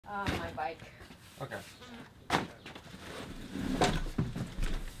bike. Okay.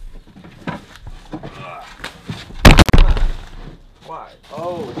 Why?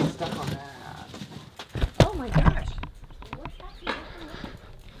 Oh, it's stuck on that. Oh my gosh. What's happening?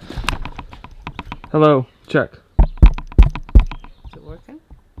 Hello, check. Is it working?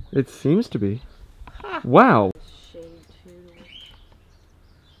 It seems to be. Huh. Wow. Shade too.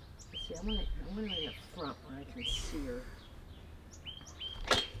 Let's see, I'm gonna lay up front where I can see her.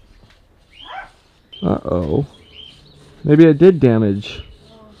 Uh-oh. Maybe I did damage.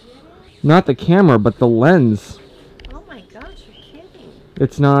 Not the camera, but the lens. Oh my gosh, you're kidding.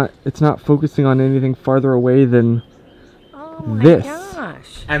 It's not focusing on anything farther away than Oh my this.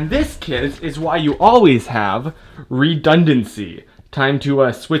 gosh. And this, kids, is why you always have redundancy. Time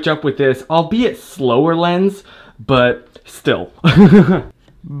to switch up with this, albeit slower lens, but still.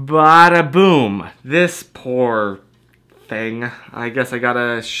 Bada boom. This poor thing. I guess I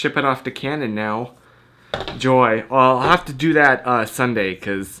gotta ship it off to Canon now. Joy. Well, I'll have to do that Sunday,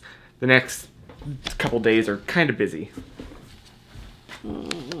 because the next couple days are kind of busy.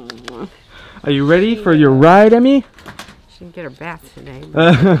 Are you ready for your ride, Emmy? She didn't get her bath today.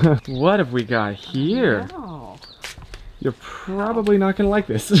 What have we got here? Oh. You're probably not gonna like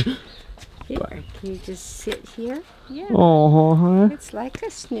this. Here, can you just sit here? Yeah. Oh, It's like a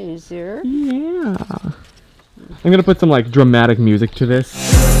snoozer. yeah. I'm gonna put some like dramatic music to this.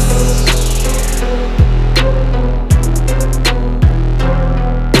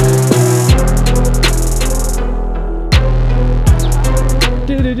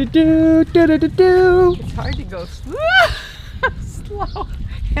 Do-do-do-do-do-do-do. It's hard to go slow.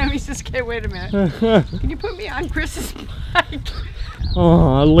 Emmy's just, okay, wait a minute. Can you put me on Chris's bike?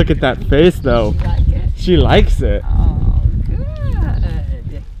 Oh, look at that face though. You like it? She likes it. Oh,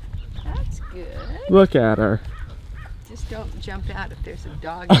 good. That's good. Look at her. Just don't jump out if there's a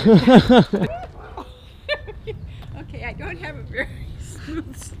dog. Okay, I don't have a very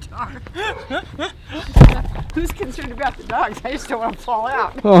smooth start. Who's concerned about the dogs? I just don't want to fall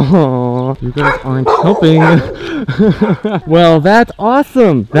out. Oh, you guys aren't helping. Well, that's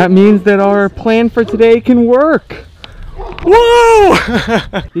awesome. That means that our plan for today can work.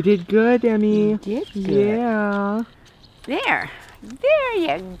 Whoa! You did good, Emmy. You did good. Yeah. There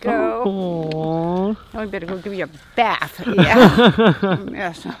you go. Aww. Oh, I better go give you a bath. Yeah.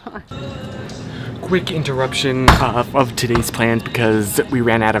 Yes. Quick interruption of today's plans because we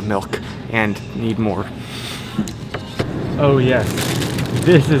ran out of milk and need more. Oh yes,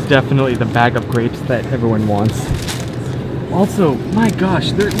 this is definitely the bag of grapes that everyone wants. Also, my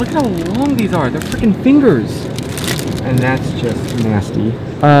gosh, look at how long these are. They're freaking fingers. And that's just nasty.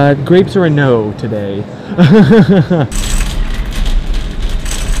 Grapes are a no today.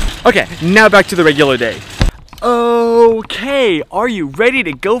 Okay, now back to the regular day. Okay, are you ready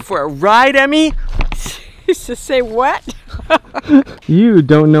to go for a ride, Emmy? To say what? You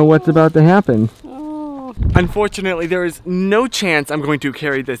don't know what's about to happen. Oh. Unfortunately, there is no chance I'm going to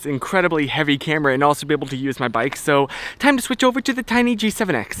carry this incredibly heavy camera and also be able to use my bike, so time to switch over to the tiny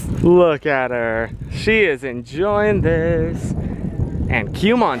G7X. Look at her. She is enjoying this. And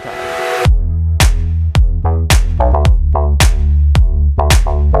cue montage.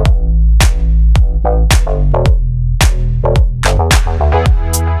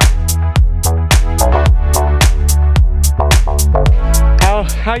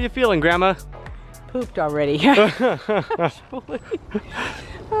 How you feeling, Grandma? Pooped already.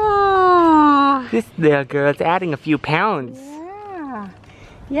 Oh. This little girl's adding a few pounds. Yeah.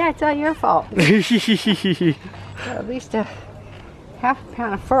 Yeah, it's all your fault. Well, at least a half a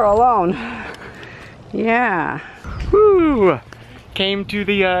pound of fur alone. Yeah. Woo! Came to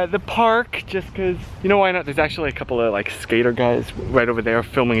the park just because, you know why not? There's actually a couple of like skater guys right over there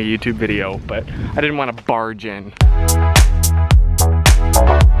filming a YouTube video, but I didn't want to barge in.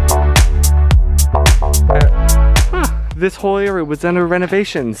 This whole area was under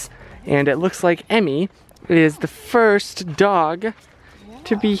renovations, and it looks like Emmy is the first dog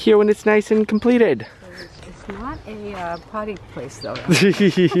to be here when it's nice and completed. It's not a potty place though.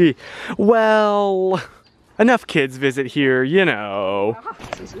 Well, enough kids visit here, you know.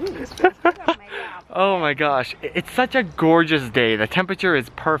 Oh my gosh, it's such a gorgeous day. The temperature is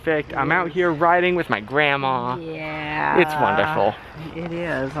perfect. I'm out here riding with my grandma. Yeah. It's wonderful. It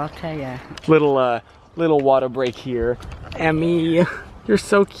is, I'll tell you. Little water break here. Emmy, you're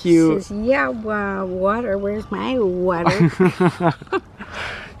so cute. Says, yeah, water, where's my water?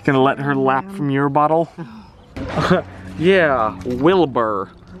 Gonna let her lap from your bottle? Yeah, Wilbur.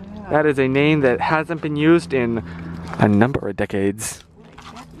 Yeah. That is a name that hasn't been used in a number of decades.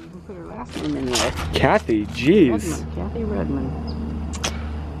 Put her last name in there. Kathy, jeez. Redmond, Kathy Redmond.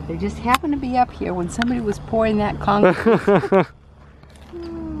 They just happened to be up here when somebody was pouring that concrete.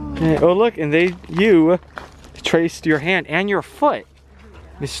 Okay. Oh look, and you traced your hand and your foot.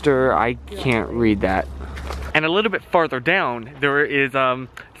 Mr. I can't read that. And a little bit farther down, there is some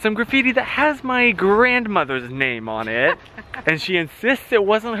graffiti that has my grandmother's name on it. And she insists it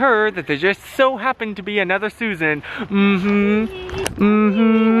wasn't her, that there just so happened to be another Susan.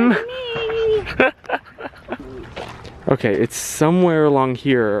 Okay, it's somewhere along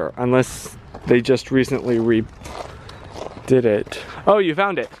here, unless they just recently redid it. Oh, you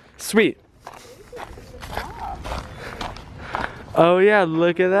found it. Sweet. Oh yeah,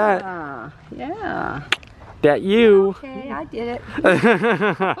 look at that. Yeah. That you. Okay, I did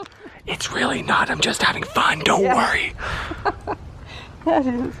it. It's really not, I'm just having fun, don't worry. That's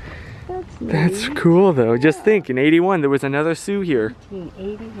neat. That's cool though. Just think, in 81 there was another Sue here.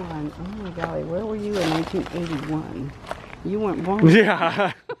 1981. Oh my golly, where were you in 1981? You weren't born.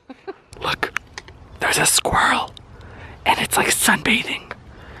 Yeah. Look, there's a squirrel. And it's like sunbathing.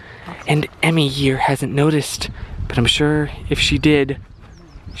 And Emmy here hasn't noticed, but I'm sure if she did,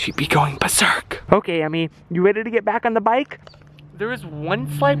 she'd be going berserk. Okay, Emmy, you ready to get back on the bike? There is one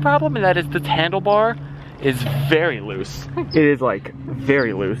slight problem, and that is this handlebar is very loose. It is like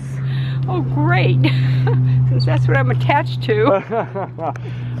very loose. Oh, great. Because that's what I'm attached to.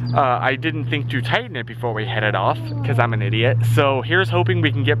 I didn't think to tighten it before we headed off, because I'm an idiot. So here's hoping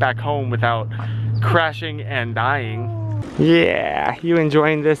we can get back home without crashing and dying. Yeah, you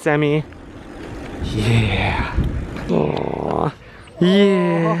enjoying this, Emmy? Yeah. Aww.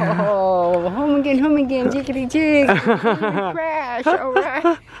 Yeah. Oh, home again, jiggity jig. Crash, all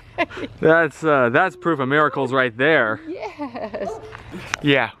right. That's proof of miracles right there. Yes.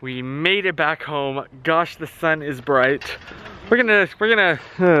 Yeah, we made it back home. Gosh, the sun is bright. We're gonna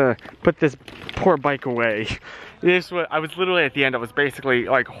put this poor bike away. I was literally at the end. I was basically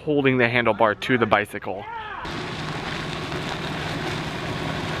like holding the handlebar to the bicycle.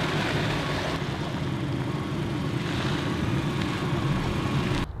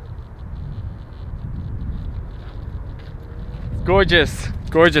 Gorgeous,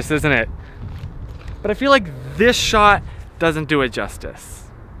 gorgeous, isn't it? But I feel like this shot doesn't do it justice.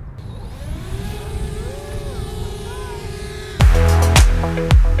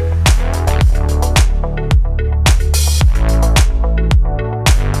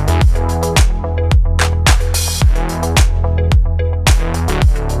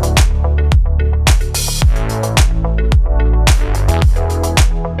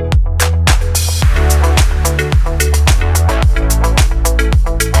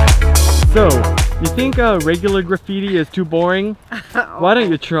 So, you think regular graffiti is too boring? Why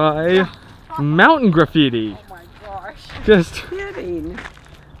don't you try mountain graffiti? Oh my gosh. Just Kidding.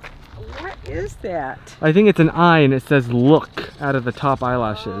 What is that? I think it's an eye and it says look out of the top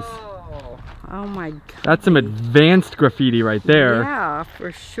eyelashes. Oh my god. That's some advanced graffiti right there. Yeah,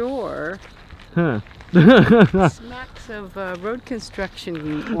 for sure. Huh. Smacks of road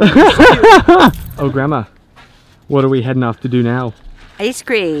construction. Oh, Grandma, what are we heading off to do now? Ice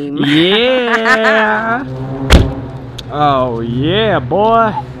cream. Yeah. Oh yeah,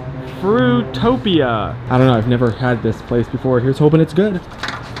 boy. Fruitopia. I don't know, I've never had this place before. Here's hoping it's good.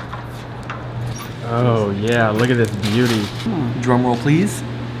 Oh yeah, look at this beauty. Drum roll, please.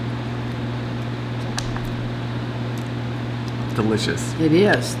 Delicious. It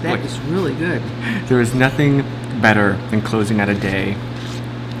is. That is really good. There is nothing better than closing out a day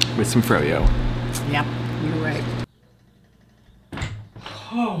with some froyo. Yep, you're right.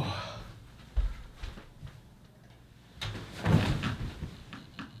 Oh.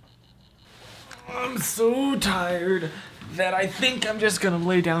 I'm so tired that I think I'm just gonna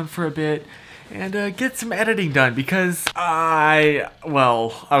lay down for a bit and get some editing done because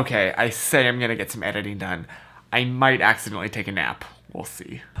well, okay, I say I'm gonna get some editing done. I might accidentally take a nap. We'll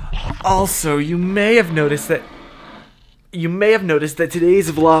see. Also, you may have noticed that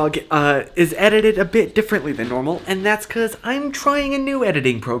today's vlog is edited a bit differently than normal, and that's because I'm trying a new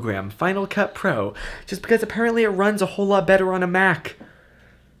editing program, Final Cut Pro, just because apparently it runs a whole lot better on a Mac.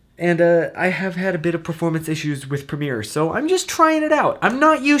 And I have had a bit of performance issues with Premiere, so I'm just trying it out. I'm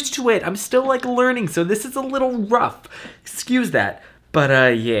not used to it. I'm still like learning, so this is a little rough. Excuse that.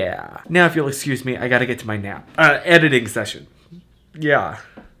 But yeah. Now if you'll excuse me, I gotta get to my nap. Editing session. Yeah.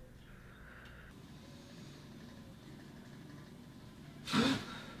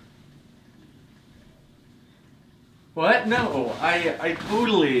 What? No, I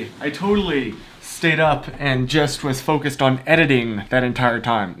totally stayed up and just was focused on editing that entire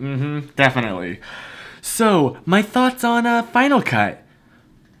time. Definitely. So, my thoughts on Final Cut.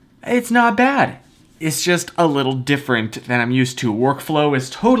 It's not bad. is just a little different than I'm used to. Workflow is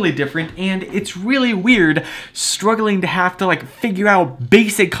totally different, and it's really weird struggling to have to like figure out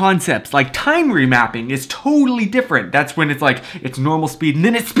basic concepts. Like time remapping is totally different. That's when it's like, it's normal speed, and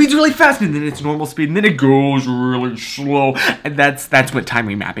then it speeds really fast, and then it's normal speed, and then it goes really slow. And that's what time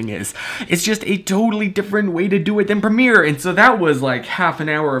remapping is. It's just a totally different way to do it than Premiere. And so that was like half an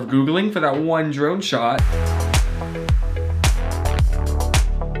hour of Googling for that one drone shot.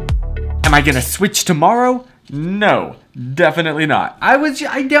 Am I gonna switch tomorrow? No, definitely not. I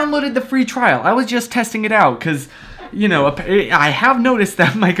downloaded the free trial. I was just testing it out because, you know, I have noticed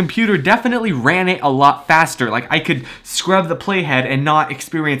that my computer definitely ran it a lot faster. Like I could scrub the playhead and not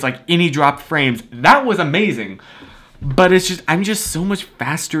experience like any dropped frames. That was amazing. But it's just, I'm just so much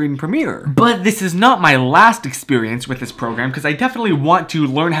faster in Premiere. But this is not my last experience with this program because I definitely want to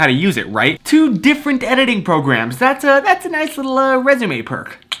learn how to use it, right? 2 different editing programs. That's a nice little resume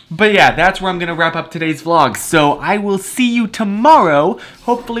perk. But yeah, that's where I'm gonna wrap up today's vlog. So I will see you tomorrow,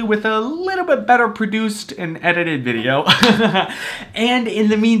 hopefully with a little bit better produced and edited video. And in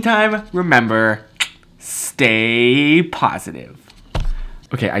the meantime, remember, stay positive.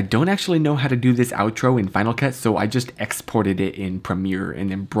 Okay, I don't actually know how to do this outro in Final Cut, so I just exported it in Premiere and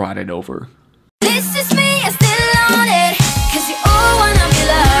then brought it over. This is me.